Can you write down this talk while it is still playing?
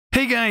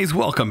Hey guys,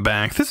 welcome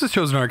back. This is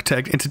Chosen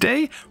Architect, and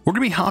today we're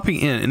going to be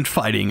hopping in and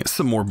fighting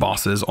some more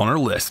bosses on our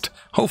list.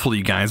 Hopefully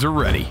you guys are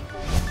ready.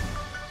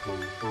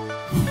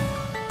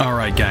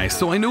 Alright guys,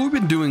 so I know we've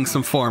been doing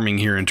some farming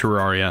here in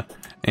Terraria,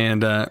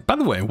 and by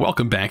the way,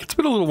 welcome back. It's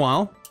been a little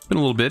while, been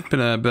a little bit, been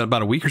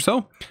about a week or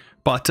so,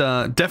 but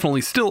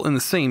definitely still in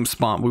the same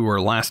spot we were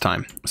last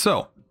time.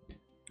 So,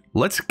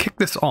 let's kick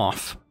this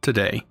off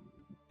today,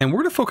 and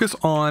we're going to focus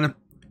on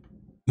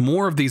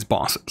more of these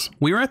bosses.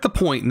 We are at the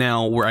point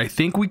now where I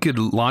think we could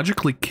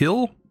logically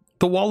kill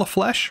the Wall of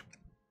Flesh,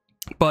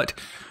 but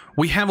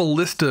we have a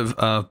list of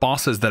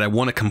bosses that I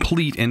want to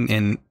complete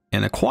and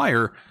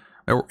acquire,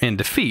 and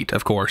defeat,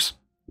 of course,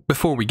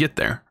 before we get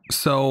there.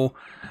 So,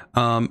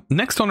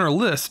 next on our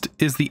list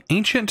is the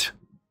Ancient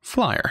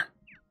Flier.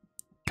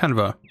 Kind of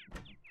a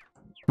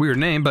weird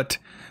name, but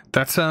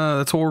that's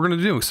what we're going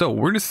to do. So,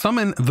 we're going to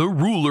summon the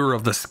Ruler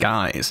of the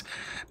Skies.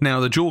 Now,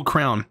 the Jeweled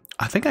Crown,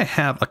 I think I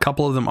have a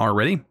couple of them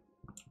already,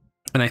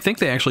 and I think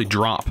they actually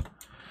drop.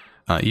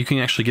 You can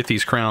actually get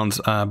these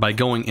crowns by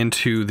going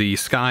into the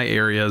sky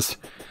areas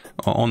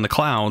on the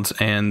clouds,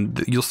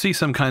 and you'll see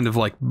some kind of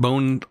like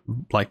boned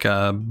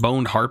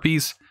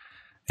harpies,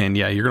 and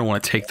yeah, you're gonna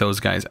want to take those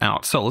guys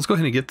out. So let's go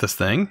ahead and get this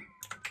thing.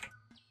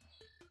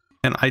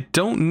 And I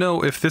don't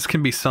know if this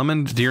can be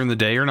summoned during the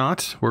day or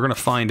not. We're gonna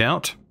find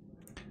out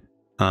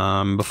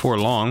before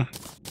long.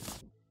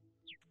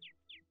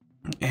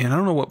 And I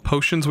don't know what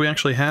potions we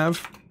actually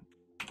have,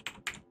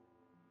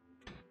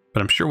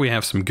 but I'm sure we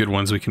have some good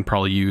ones we can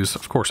probably use.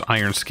 Of course,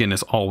 Iron Skin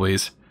is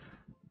always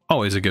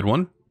a good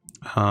one.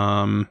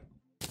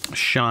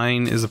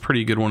 Shine is a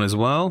pretty good one as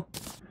well.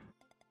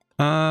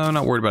 I'm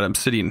not worried about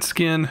Obsidian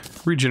Skin.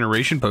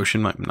 Regeneration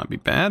Potion might not be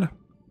bad.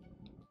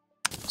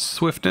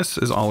 Swiftness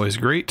is always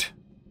great.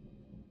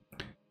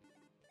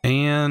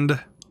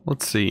 And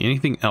let's see,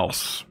 anything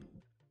else?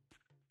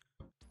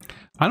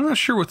 I'm not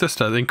sure what this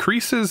does.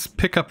 Increases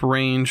pickup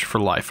range for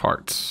life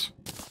hearts.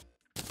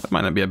 That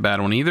might not be a bad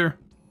one either.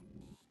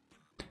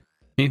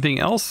 Anything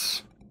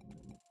else?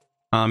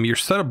 You're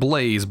set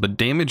ablaze, but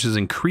damage is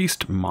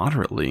increased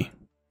moderately.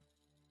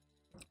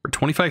 For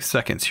 25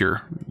 seconds,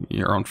 you're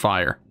on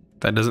fire.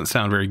 That doesn't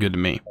sound very good to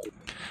me.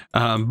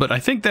 But I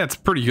think that's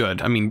pretty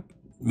good. I mean,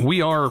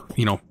 we are,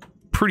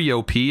 pretty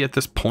OP at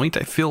this point,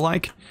 I feel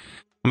like.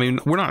 I mean,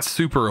 we're not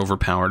super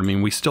overpowered. I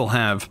mean, we still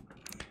have,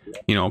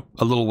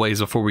 a little ways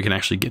before we can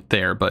actually get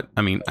there. But,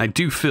 I mean, I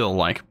do feel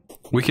like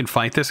we can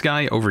fight this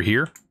guy over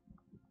here,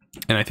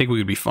 and I think we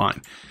would be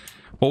fine.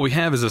 What we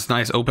have is this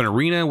nice open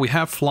arena. We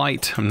have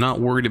flight. I'm not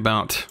worried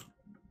about,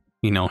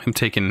 him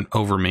taking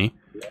over me,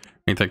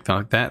 anything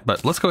like that.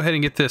 But let's go ahead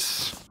and get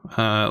this.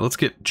 Let's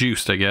get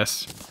juiced, I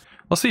guess.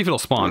 Let's see if it'll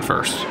spawn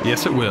first.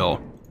 Yes, it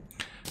will.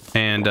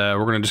 And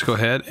we're going to just go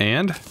ahead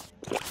and,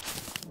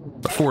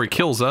 before he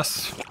kills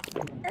us,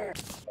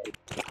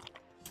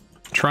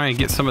 try and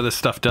get some of this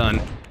stuff done.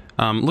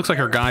 Looks like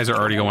our guys are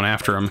already going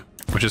after him,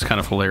 which is kind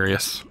of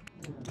hilarious.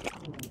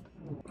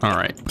 All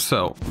right,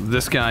 so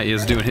this guy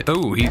is doing.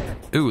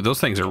 Ooh, those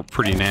things are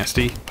pretty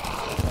nasty.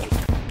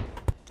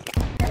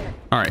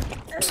 All right,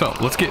 so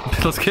let's get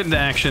into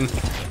action.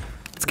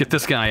 Let's get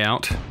this guy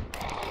out.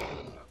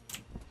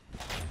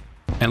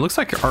 And it looks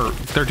like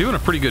they're doing a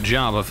pretty good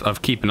job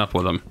of keeping up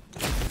with him.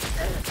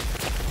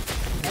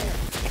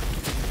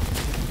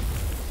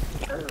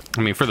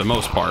 I mean, for the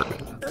most part.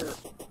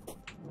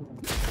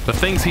 The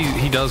things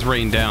he does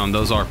rain down,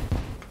 those are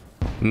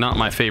not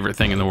my favorite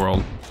thing in the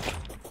world.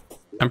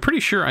 I'm pretty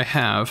sure I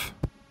have.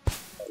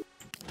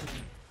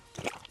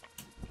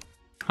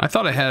 I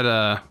thought I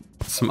had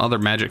some other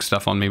magic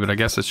stuff on me, but I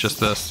guess it's just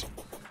this.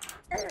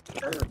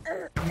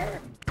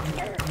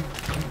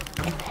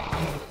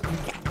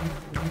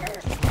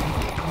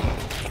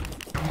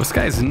 This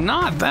guy's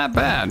not that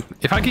bad.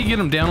 If I could get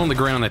him down on the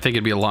ground, I think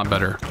it'd be a lot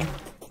better.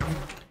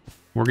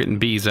 We're getting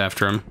bees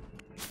after him.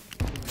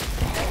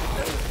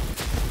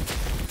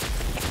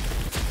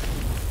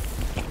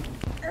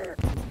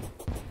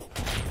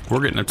 We're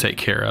getting him taken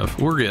care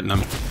of. We're getting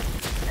him.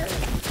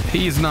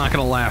 He's not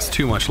going to last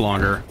too much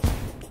longer.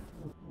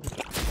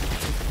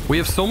 We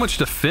have so much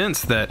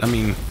defense that, I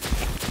mean,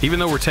 even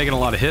though we're taking a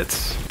lot of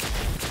hits,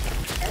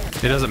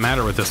 it doesn't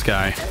matter with this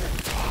guy.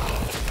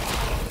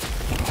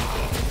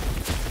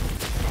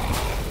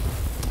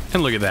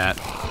 And look at that.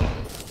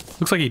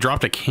 Looks like he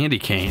dropped a candy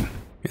cane.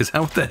 Is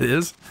that what that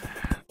is?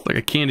 Like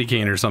a candy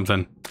cane or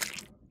something.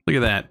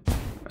 Look at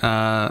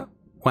that.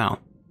 Wow.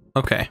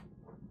 Okay.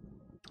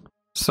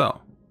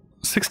 So,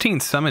 16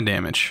 summon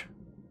damage.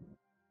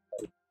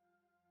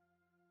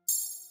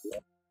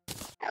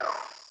 Can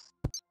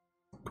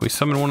we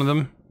summon one of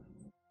them?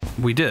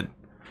 We did.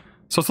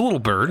 So it's a little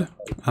bird.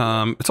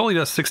 It only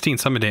does 16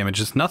 summon damage.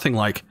 It's nothing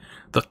like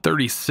the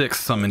 36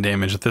 summon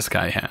damage that this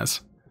guy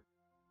has.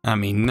 I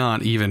mean,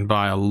 not even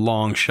by a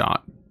long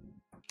shot.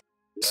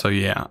 So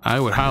yeah, I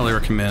would highly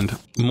recommend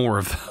more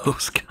of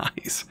those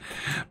guys.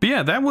 But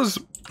yeah, that was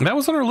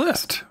on our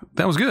list.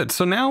 That was good.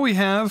 So now we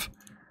have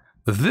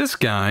this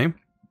guy,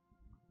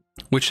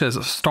 which has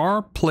a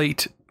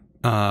Starplate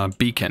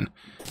beacon.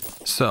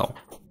 So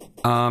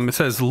It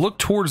says, look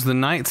towards the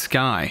night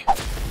sky.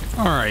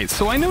 Alright,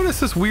 so I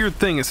noticed this weird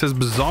thing. It says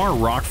bizarre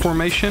rock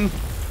formation.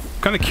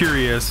 I'm kind of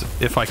curious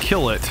if I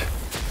kill it.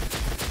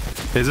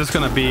 Is this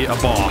going to be a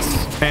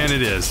boss? And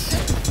it is.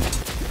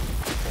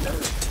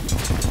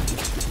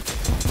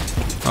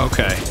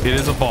 Okay, it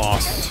is a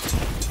boss.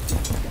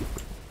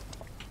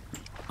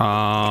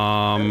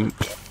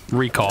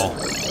 Recall.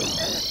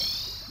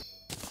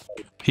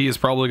 He is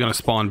probably going to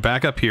spawn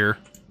back up here.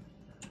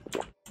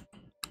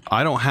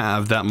 I don't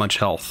have that much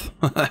health.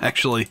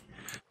 Actually,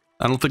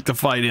 I don't think to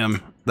fight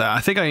him.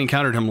 I think I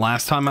encountered him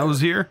last time I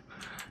was here.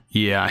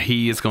 Yeah,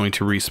 he is going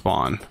to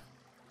respawn.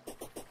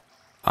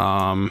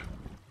 Where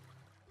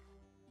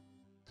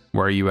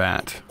are you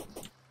at?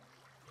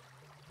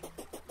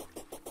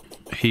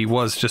 He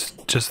was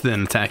just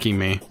then attacking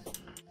me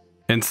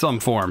in some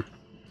form.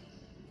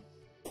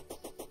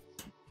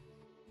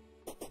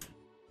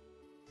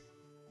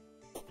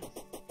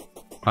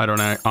 I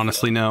don't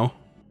honestly know.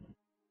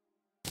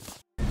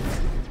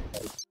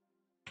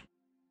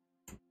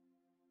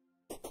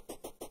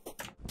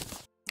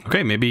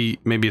 Okay, maybe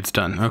it's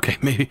done. Okay,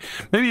 maybe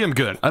I'm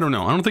good. I don't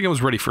know. I don't think I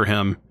was ready for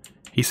him.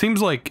 He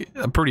seems like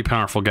a pretty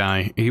powerful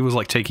guy. He was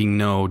like taking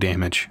no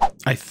damage.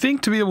 I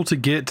think to be able to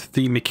get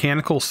the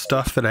mechanical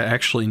stuff that I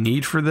actually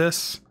need for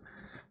this,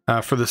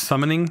 for the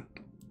summoning,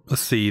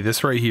 let's see,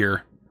 this right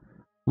here.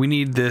 We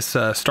need this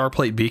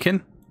Starplate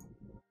beacon.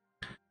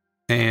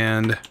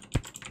 And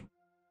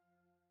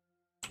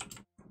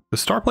the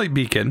Starplate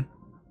beacon,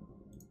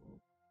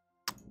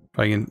 if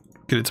I can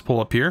get it to pull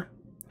up here,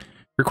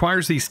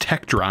 requires these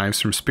tech drives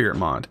from Spirit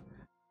Mod.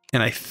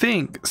 And I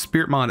think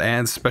Spirit Mod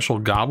adds special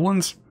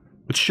goblins,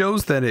 which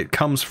shows that it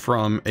comes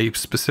from a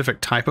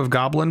specific type of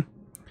goblin,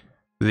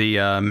 the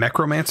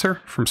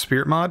Necromancer from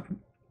Spirit Mod.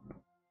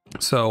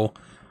 So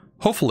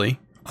hopefully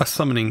us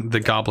summoning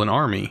the goblin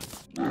army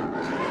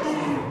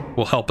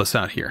will help us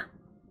out here.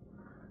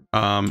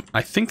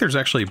 I think there's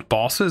actually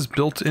bosses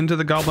built into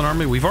the goblin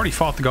army. We've already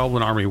fought the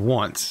goblin army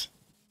once.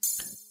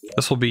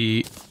 This will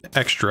be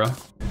extra.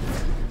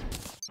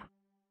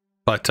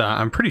 But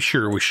I'm pretty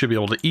sure we should be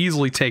able to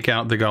easily take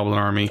out the goblin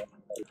army.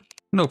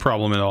 No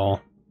problem at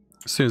all.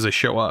 As soon as they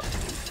show up.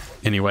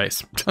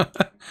 Anyways.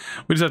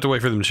 We just have to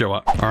wait for them to show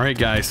up. Alright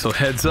guys, so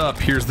heads up.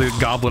 Here's the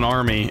goblin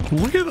army.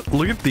 Look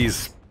at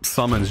these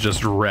summons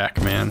just wreck,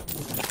 man.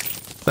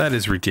 That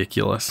is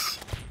ridiculous.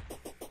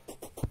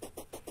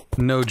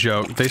 No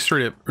joke. They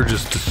straight up are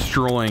just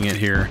destroying it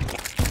here.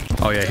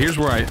 Oh yeah, here's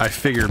where I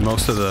figured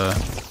most of the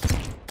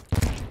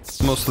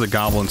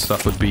goblin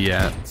stuff would be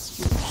at.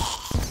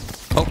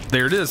 Oh,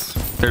 there it is.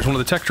 There's one of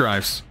the tech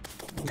drives.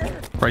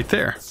 Right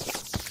there.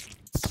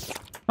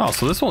 Oh,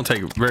 so this won't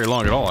take very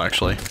long at all,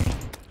 actually.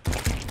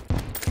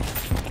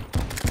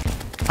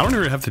 I don't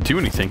even have to do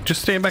anything.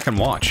 Just stand back and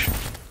watch.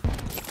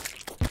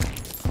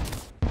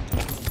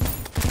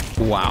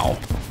 Wow.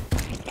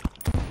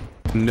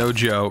 No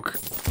joke.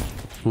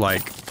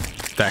 Like,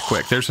 that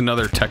quick. There's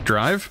another tech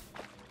drive.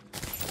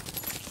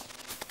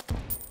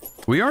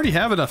 We already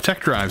have enough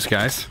tech drives,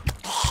 guys.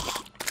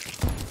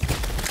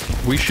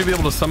 We should be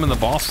able to summon the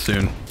boss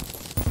soon.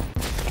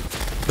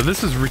 But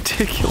this is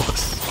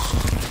ridiculous.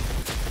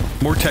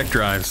 More tech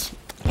drives.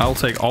 I'll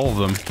take all of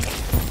them.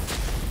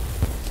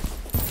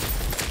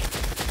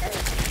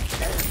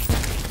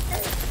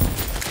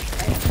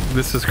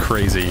 This is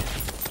crazy.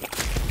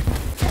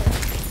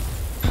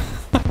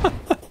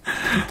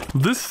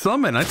 This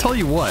summon, I tell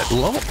you what,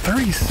 level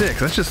 36,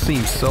 that just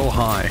seems so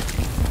high.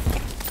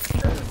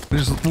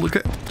 Just look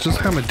at just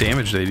how much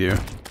damage they do.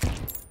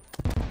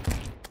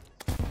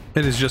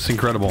 It is just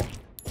incredible.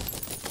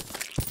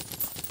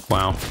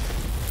 Wow.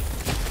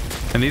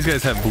 And these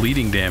guys have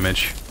bleeding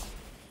damage.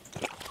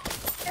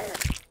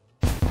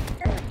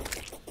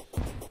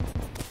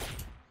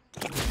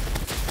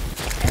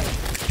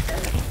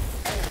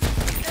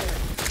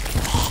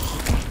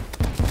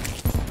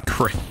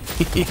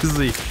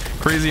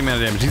 Crazy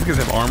amount of damage. These guys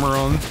have armor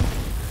on.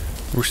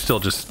 We're still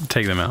just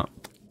taking them out.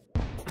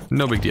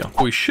 No big deal.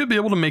 We should be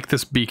able to make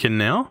this beacon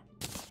now.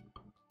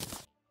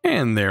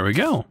 And there we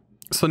go.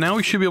 So now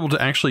we should be able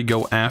to actually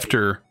go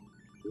after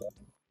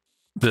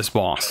this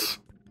boss.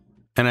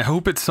 And I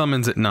hope it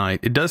summons at night.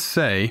 It does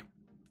say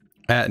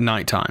at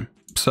nighttime.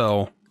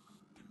 So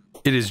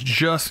it is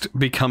just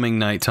becoming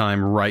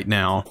nighttime right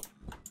now.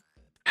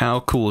 How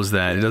cool is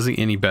that? It doesn't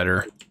get any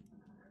better.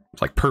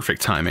 It's like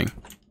perfect timing.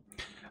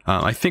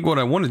 I think what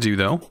I want to do,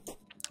 though,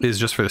 is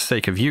just for the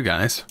sake of you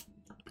guys,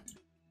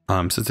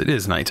 since it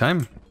is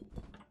nighttime,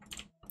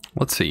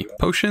 let's see,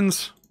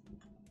 potions.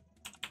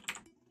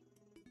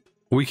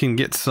 We can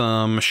get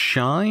some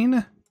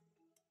shine,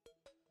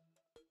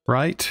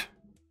 right?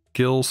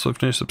 Gil,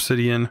 swiftness,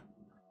 obsidian.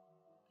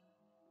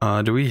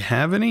 Do we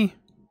have any?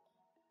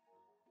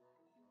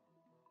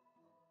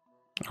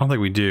 I don't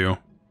think we do.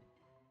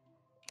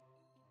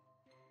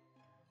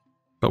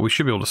 But we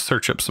should be able to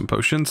search up some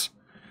potions.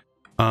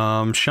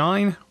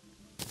 Shine.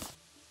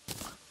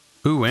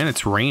 Ooh, and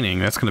it's raining.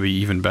 That's going to be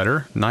even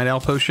better. Night owl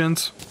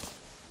potions.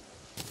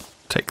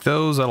 Take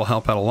those. That'll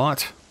help out a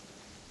lot.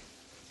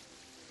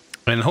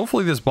 And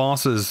hopefully this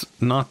boss is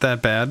not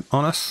that bad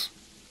on us.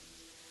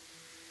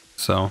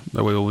 So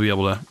that way we'll be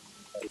able to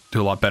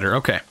do a lot better.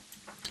 Okay.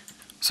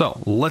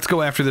 So let's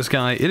go after this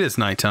guy. It is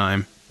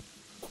nighttime.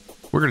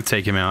 We're going to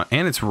take him out.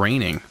 And it's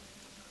raining.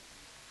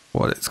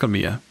 What? It's going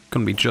to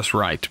be just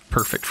right.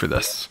 Perfect for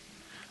this.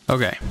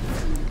 Okay.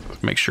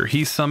 Let's make sure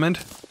he's summoned.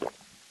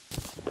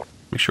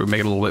 Make sure we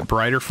make it a little bit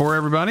brighter for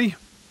everybody.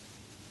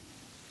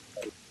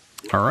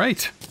 All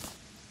right.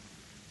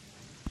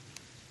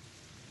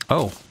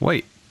 Oh,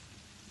 wait.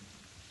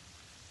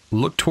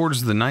 Look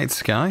towards the night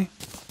sky?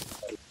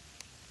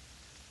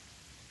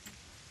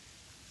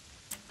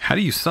 How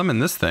do you summon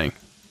this thing?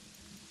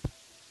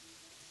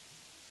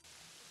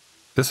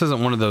 This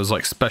isn't one of those,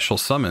 like, special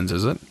summons,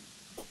 is it?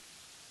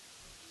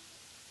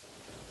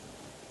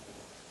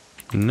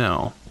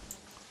 No.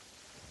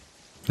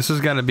 This has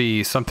got to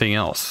be something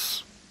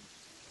else.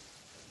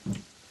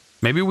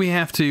 Maybe we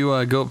have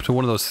to go up to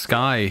one of those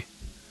sky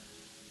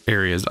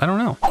areas. I don't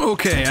know.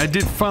 Okay, I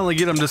did finally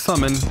get him to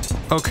summon.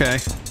 Okay.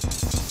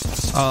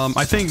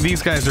 I think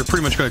these guys are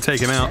pretty much going to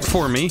take him out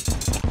for me.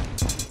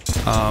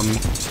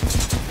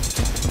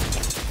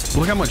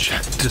 Look how much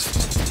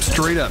just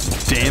straight up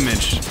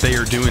damage they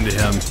are doing to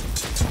him.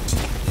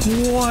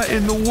 What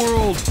in the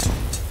world?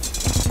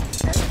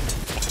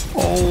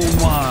 Oh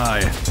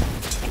my.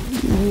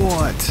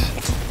 What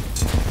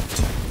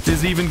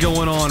is even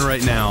going on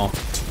right now?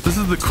 This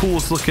is the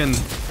coolest looking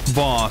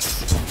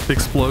boss.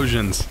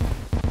 Explosions.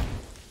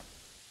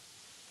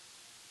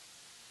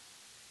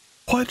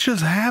 What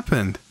just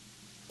happened?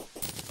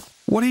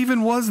 What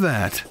even was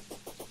that?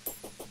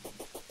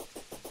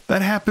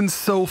 That happened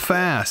so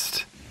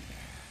fast.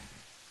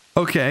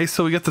 Okay,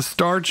 so we got the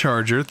Star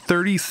Charger,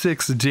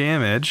 36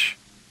 damage.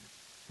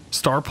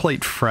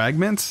 Starplate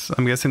fragments.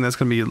 I'm guessing that's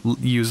going to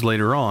be used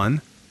later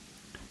on.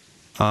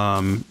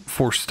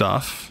 For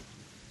stuff.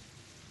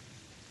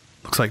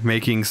 Looks like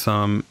making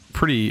some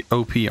pretty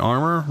OP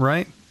armor,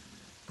 right?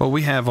 What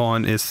we have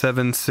on is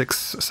 7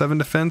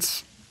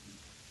 defense.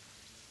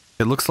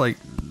 It looks like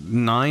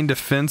 9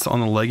 defense on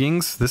the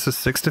leggings. This is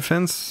 6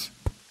 defense.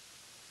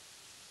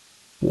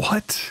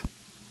 What?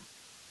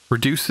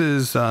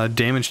 Reduces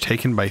damage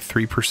taken by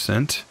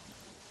 3%.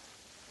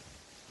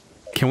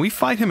 Can we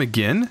fight him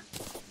again?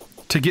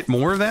 To get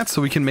more of that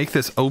so we can make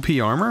this OP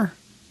armor?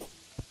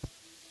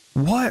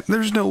 What?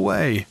 There's no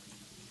way.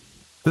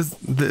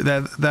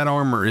 That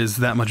armor is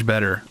that much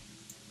better.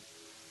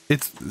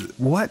 It's...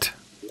 What?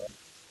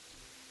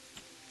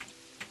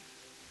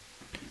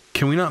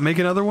 Can we not make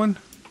another one?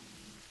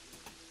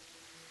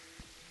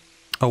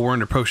 Oh, we're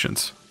under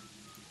potions.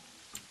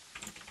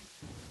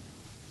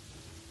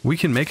 We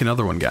can make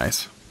another one,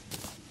 guys.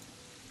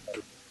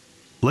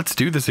 Let's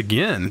do this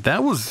again.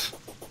 That was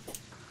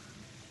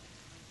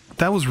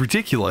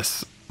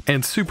ridiculous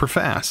and super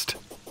fast.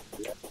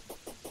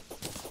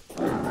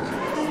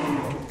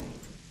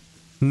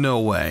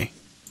 No way.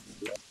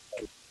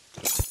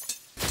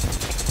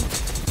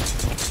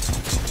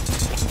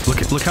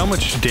 Look how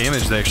much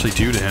damage they actually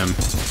do to him.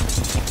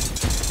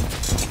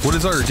 What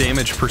is our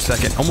damage per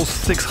second?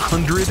 Almost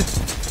 600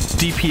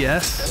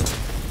 DPS?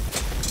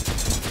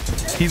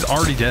 He's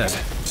already dead.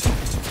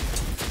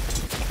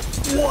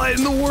 What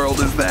in the world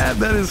is that?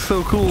 That is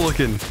so cool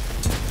looking.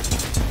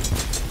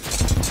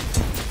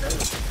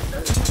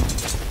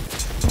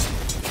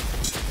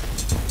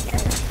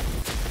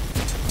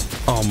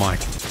 Oh my.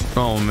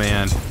 Oh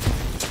man.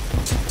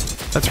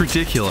 That's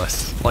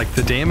ridiculous. Like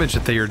the damage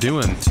that they are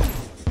doing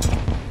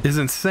is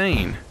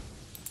insane.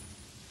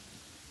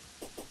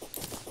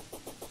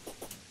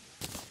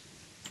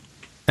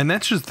 And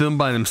that's just them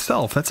by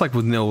themselves. That's like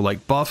with no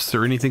like buffs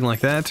or anything like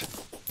that.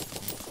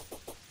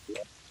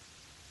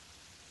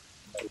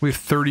 We have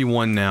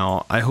 31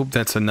 now. I hope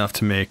that's enough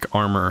to make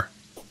armor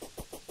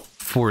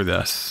for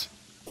this.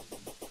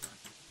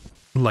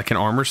 Like an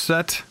armor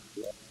set.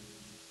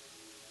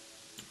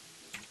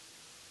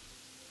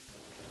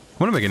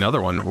 I want to make another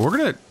one.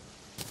 We're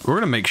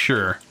gonna make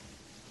sure.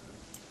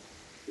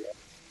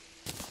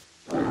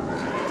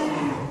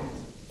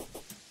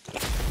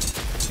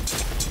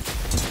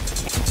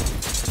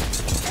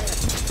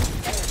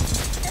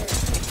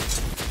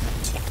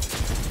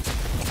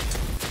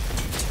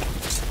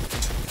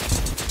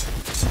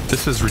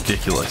 This is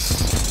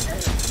ridiculous.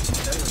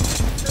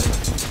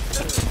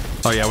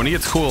 Oh yeah, when he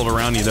gets coiled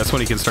around you, that's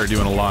when he can start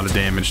doing a lot of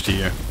damage to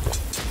you.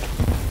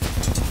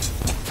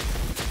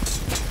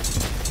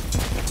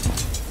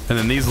 And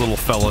then these little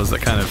fellas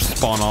that kind of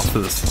spawn off to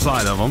the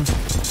side of them.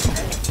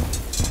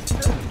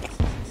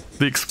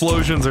 The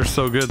explosions are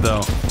so good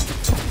though.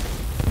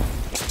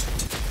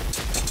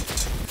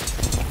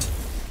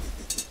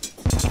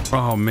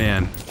 Oh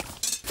man.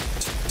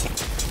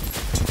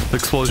 The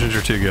explosions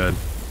are too good.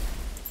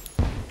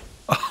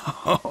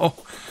 Oh,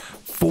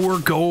 4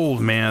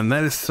 gold, man.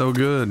 That is so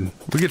good.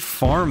 We could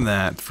farm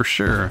that for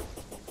sure.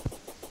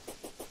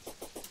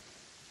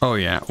 Oh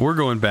yeah, we're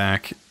going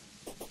back.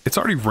 It's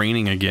already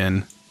raining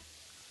again.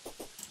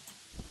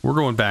 We're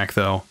going back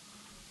though.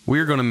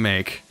 We're going to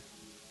make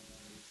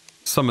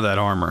some of that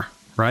armor,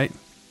 right?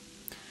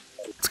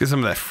 Let's get some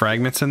of that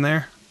fragments in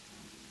there.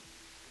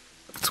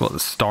 It's what,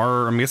 the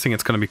star? I'm guessing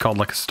it's going to be called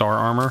like a star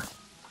armor.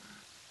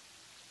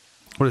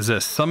 What is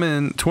this?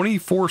 Summon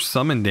 24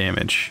 summon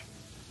damage.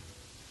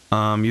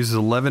 Uses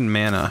 11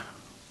 mana.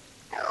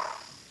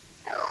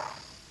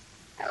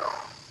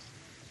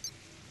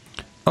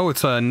 Oh,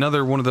 it's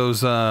another one of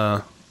those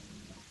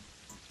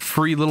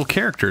free little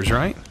characters,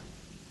 right?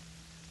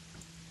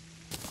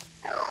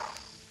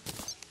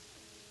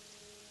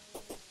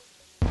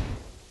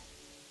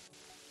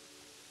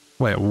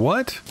 Wait,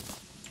 what?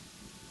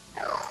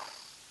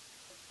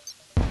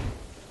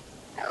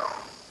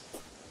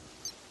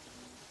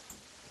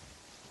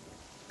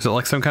 Is it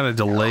like some kind of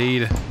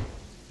delayed...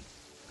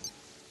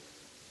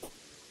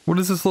 What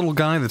is this little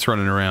guy that's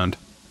running around?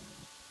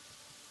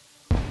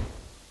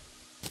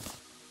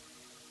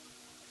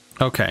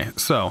 Okay,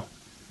 so...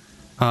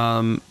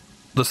 the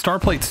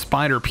Starplate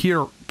spider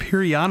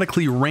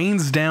periodically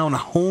rains down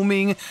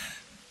homing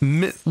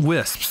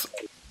wisps.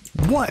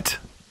 What?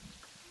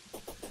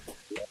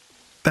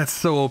 That's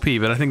so OP,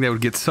 but I think that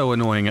would get so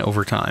annoying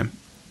over time.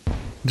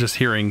 Just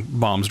hearing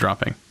bombs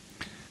dropping.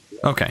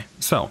 Okay,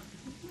 so...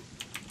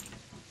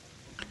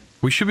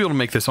 we should be able to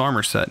make this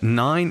armor set.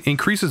 9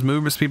 increases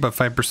movement speed by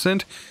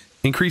 5%,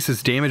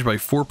 increases damage by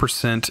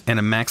 4%, and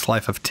a max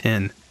life of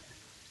 10.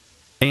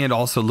 And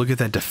also, look at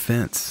that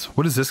defense.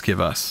 What does this give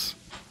us?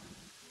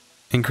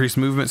 Increased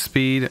movement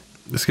speed.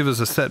 This gives us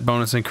a set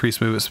bonus,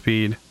 increased movement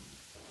speed.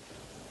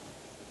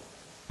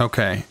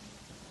 Okay.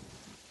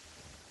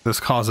 This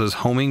causes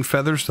homing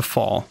feathers to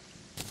fall.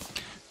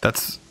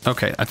 That's...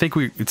 okay, I think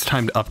it's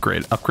time to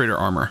upgrade. Upgrade our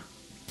armor.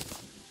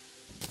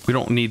 We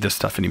don't need this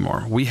stuff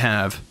anymore. We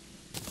have...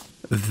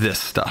 this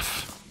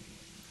stuff.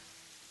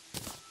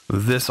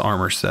 This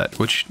armor set,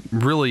 which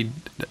really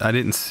I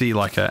didn't see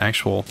like an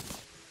actual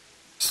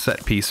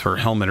set piece for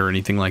a helmet or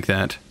anything like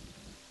that.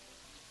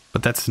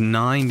 But that's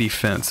 9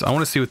 defense. I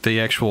want to see what the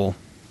actual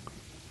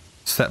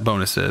set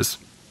bonus is.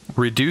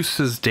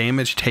 Reduces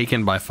damage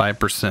taken by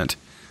 5%.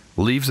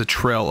 Leaves a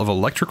trail of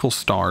electrical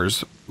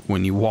stars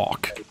when you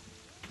walk.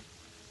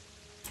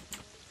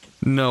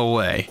 No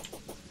way.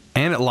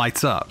 And it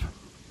lights up.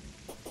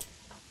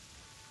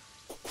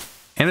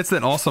 And it's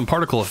that awesome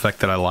particle effect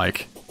that I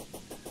like.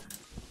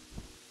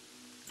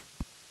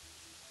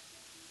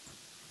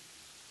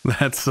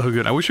 That's so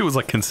good. I wish it was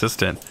like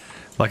consistent.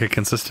 Like a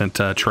consistent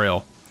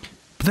trail.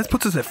 But that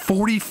puts us at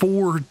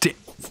 44...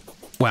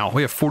 wow,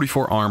 we have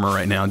 44 armor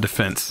right now in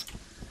defense.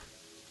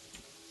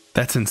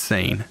 That's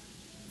insane.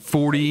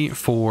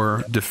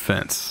 44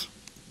 defense.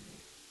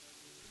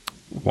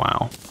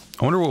 Wow.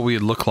 I wonder what we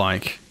would look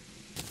like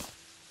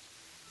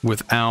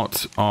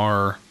without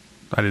our...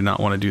 I did not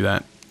want to do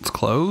that. Let's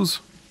close.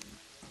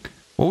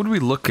 What would we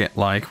look at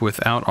like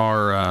without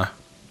our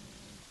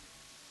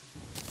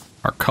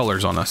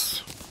colors on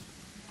us?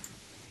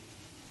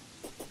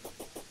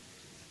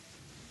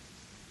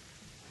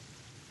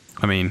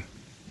 I mean,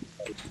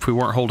 if we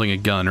weren't holding a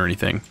gun or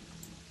anything.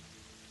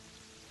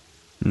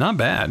 Not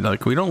bad.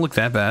 Like, we don't look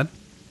that bad.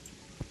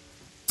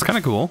 It's kind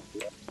of cool.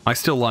 I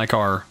still like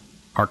our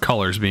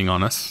colors being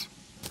on us.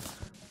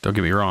 Don't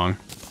get me wrong.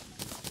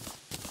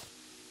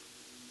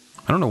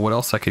 I don't know what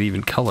else I could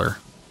even color.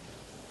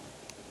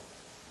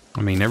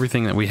 I mean,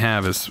 everything that we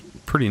have is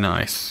pretty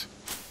nice.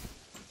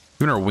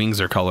 Even our wings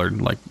are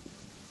colored. Like,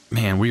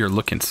 man, we are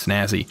looking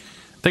snazzy.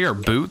 I think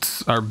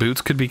our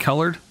boots could be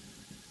colored.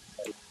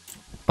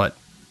 But,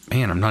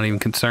 man, I'm not even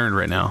concerned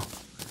right now.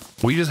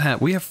 We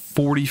have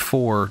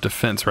 44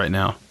 defense right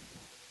now.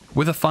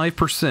 With a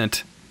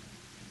 5%.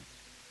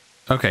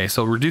 Okay,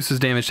 so reduces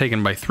damage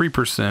taken by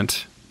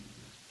 3%.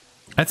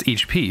 That's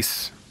each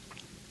piece.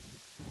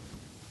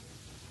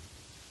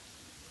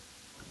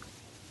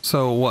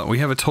 So what, we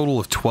have a total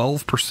of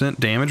 12%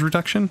 damage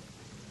reduction?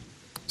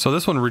 So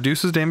this one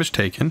reduces damage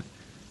taken.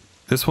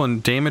 This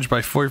one damage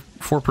by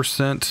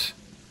 4%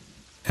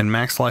 and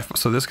max life,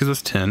 so this gives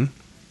us 10.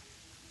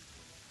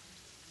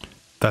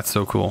 That's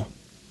so cool.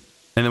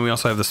 And then we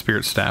also have the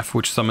Spirit Staff,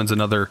 which summons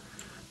another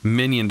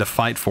minion to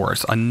fight for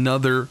us.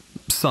 Another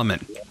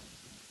summon.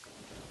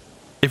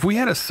 If we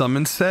had a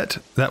summon set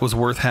that was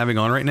worth having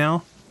on right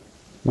now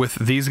with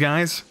these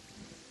guys,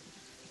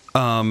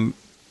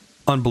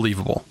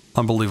 unbelievable.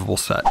 Unbelievable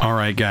set. All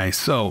right, guys.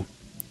 So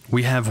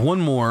we have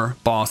one more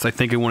boss I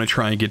think I want to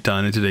try and get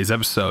done in today's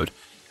episode,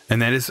 and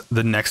that is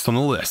the next on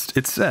the list.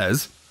 It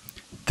says,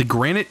 the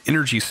Granite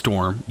Energy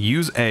Storm.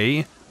 Use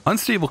a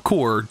unstable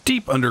core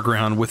deep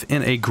underground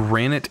within a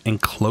granite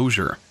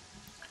enclosure.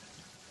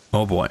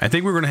 Oh boy. I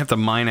think we're going to have to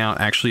mine out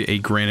actually a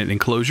granite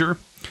enclosure.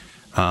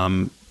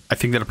 I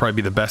think that'll probably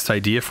be the best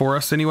idea for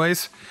us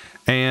anyways.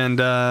 And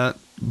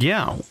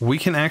yeah, we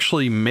can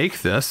actually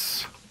make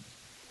this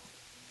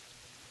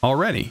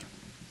already.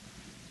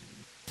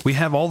 We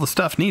have all the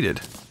stuff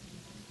needed.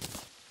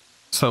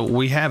 So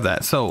we have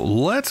that. So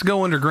let's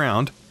go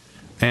underground.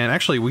 And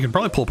actually, we can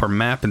probably pull up our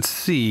map and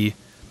see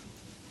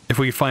if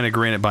we can find a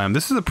granite biome.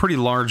 This is a pretty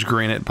large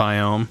granite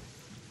biome.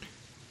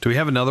 Do we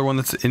have another one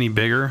that's any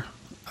bigger?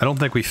 I don't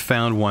think we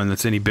found one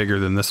that's any bigger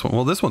than this one.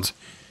 Well, this one's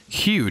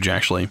huge,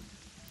 actually.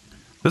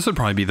 This would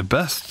probably be the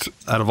best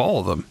out of all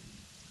of them.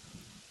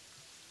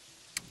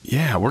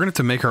 Yeah, we're gonna have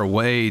to make our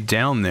way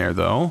down there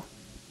though.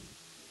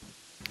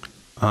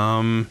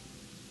 I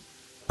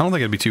don't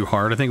think it'd be too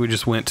hard. I think we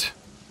just went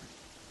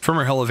from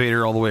our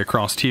elevator all the way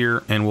across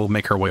here, and we'll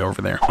make our way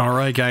over there. All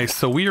right, guys,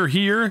 so we are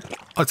here.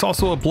 It's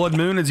also a blood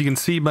moon, as you can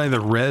see by the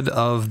red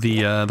of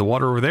the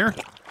water over there.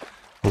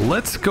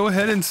 Let's go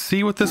ahead and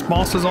see what this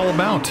boss is all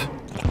about.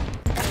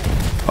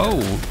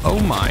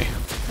 Oh my.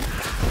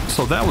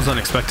 So that was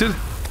unexpected.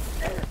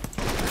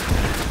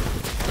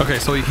 Okay,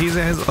 so he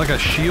has like a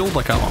shield,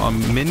 like a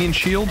minion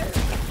shield.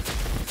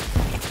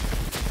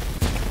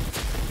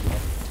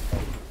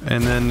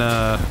 And then,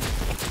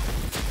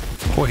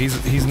 boy,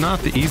 he's not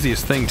the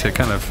easiest thing to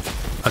kind of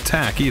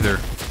attack either.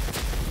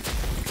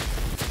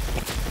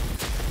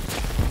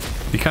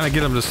 You kind of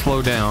get him to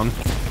slow down.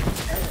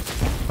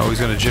 Oh, he's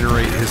going to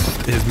generate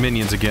his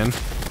minions again.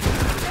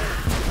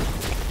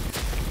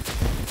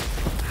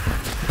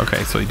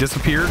 Okay, so he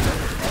disappeared.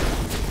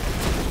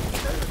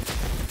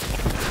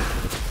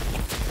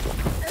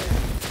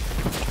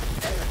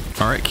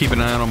 All right, keep an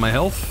eye out on my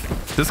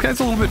health. This guy's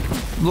a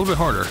little bit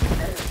harder.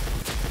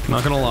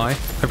 Not gonna lie,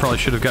 I probably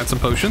should have got some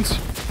potions.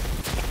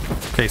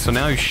 Okay, so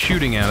now he's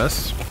shooting at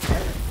us.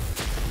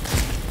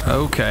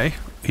 Okay,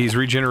 he's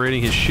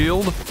regenerating his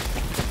shield.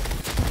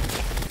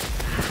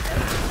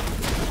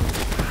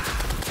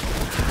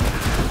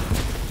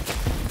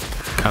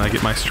 Kind of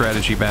get my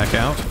strategy back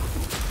out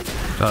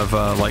of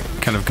like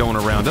kind of going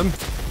around him.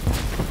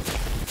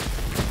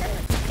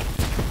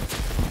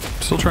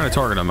 Still trying to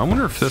target him. I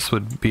wonder if this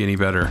would be any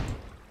better.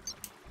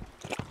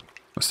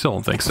 I still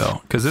don't think so,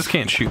 because this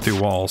can't shoot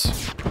through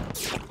walls.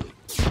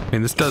 I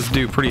mean, this does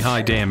do pretty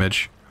high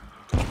damage.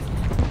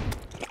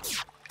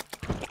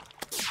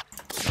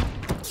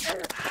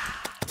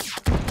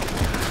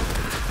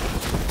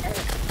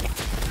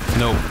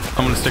 Nope,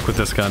 I'm gonna stick with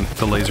this gun,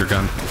 the laser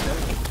gun.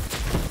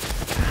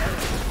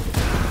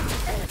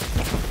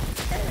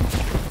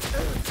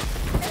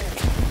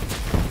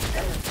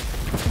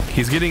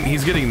 He's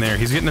getting there.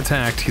 He's getting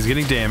attacked. He's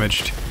getting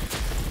damaged.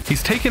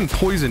 He's taken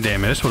poison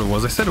damage. That's what it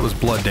was. I said it was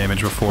blood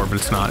damage before, but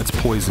it's not. It's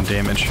poison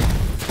damage.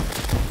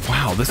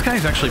 Wow, this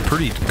guy's actually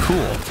pretty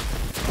cool.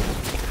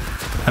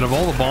 Out of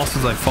all the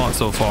bosses I've fought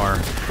so far,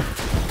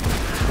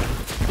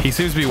 he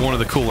seems to be one of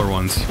the cooler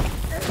ones.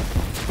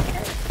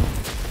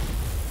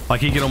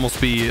 Like, he could almost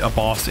be a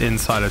boss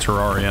inside of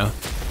Terraria.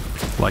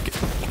 Like,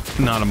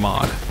 not a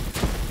mod.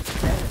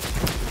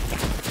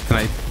 And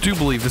I do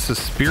believe this is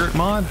Spirit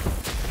Mod.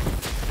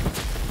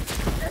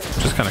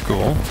 Which is kind of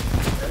cool.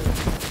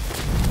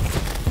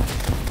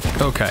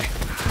 Okay.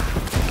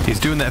 He's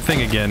doing that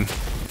thing again.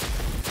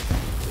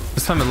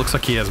 This time it looks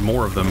like he has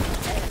more of them.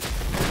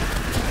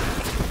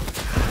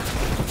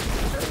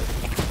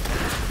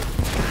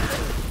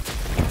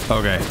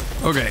 Okay.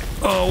 Okay.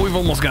 Oh, we've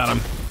almost got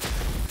him.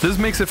 This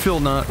makes it feel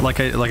not like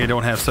I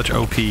don't have such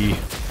OP.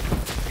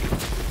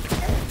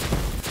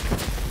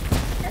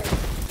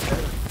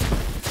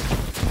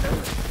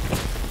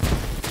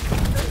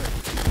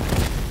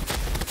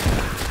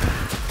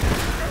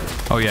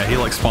 Oh yeah, he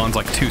like spawns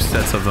like 2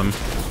 sets of them.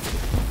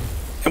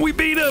 And we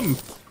beat him!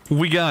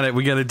 We got it.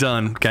 We got it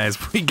done,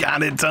 guys. We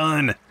got it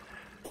done.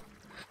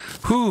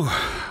 Whew.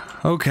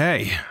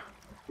 Okay.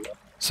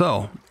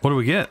 So, what do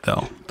we get,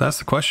 though? That's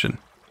the question.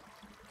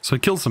 So we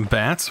killed some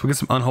bats. We get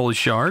some unholy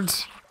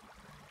shards.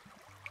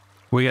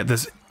 We got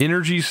this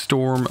energy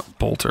storm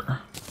bolter.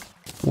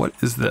 What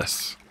is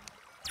this?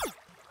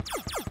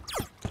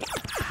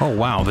 Oh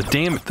wow,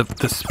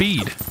 the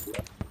speed.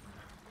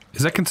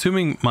 Is that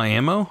consuming my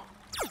ammo?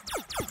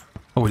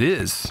 Oh, it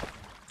is.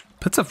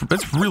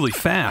 That's really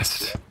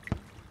fast.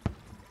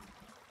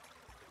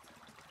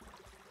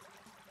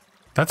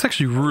 That's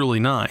actually really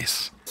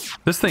nice.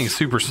 This thing is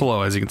super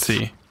slow, as you can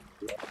see.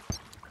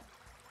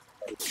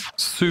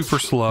 Super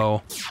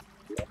slow.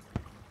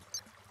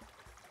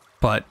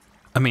 But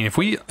I mean, if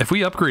we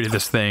upgraded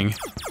this thing,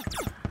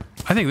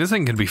 I think this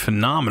thing could be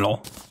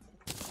phenomenal.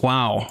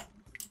 Wow.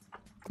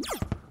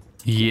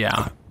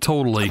 Yeah,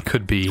 totally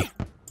could be.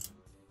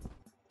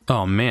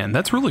 Oh man,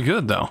 that's really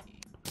good though.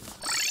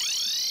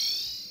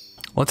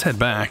 Let's head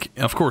back.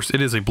 Of course,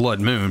 it is a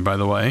blood moon, by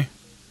the way. In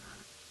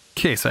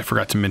case I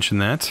forgot to mention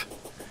that.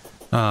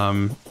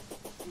 So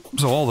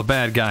all the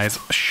bad guys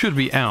should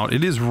be out.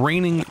 It is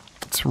raining.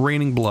 It's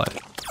raining blood.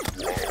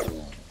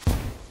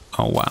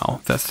 Oh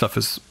wow, that stuff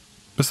is...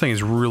 This thing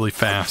is really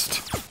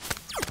fast.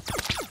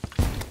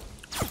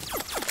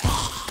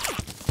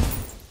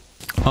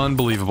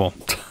 Unbelievable.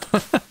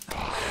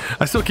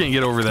 I still can't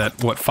get over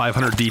that, what,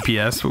 500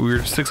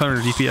 DPS? 600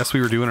 DPS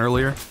we were doing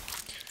earlier?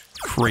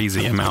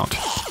 Crazy amount.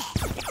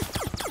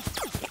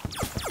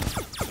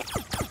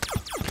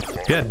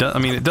 Yeah, I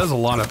mean, it does a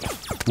lot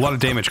of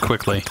damage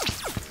quickly.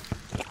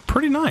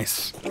 Pretty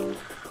nice.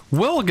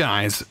 Well,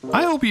 guys,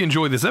 I hope you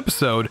enjoyed this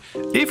episode.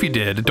 If you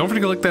did, don't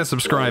forget to click that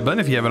subscribe button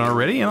if you haven't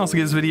already, and also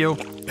give this video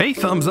a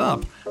thumbs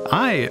up.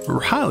 I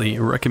highly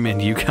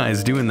recommend you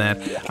guys doing that.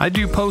 I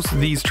do post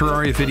these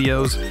Terraria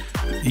videos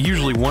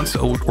usually once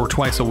or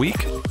twice a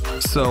week.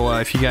 So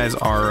if you guys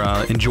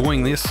are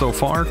enjoying this so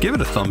far, give it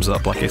a thumbs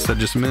up, like I said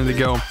just a minute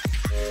ago.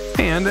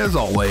 And as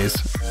always,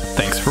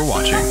 Thanks for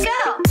watching.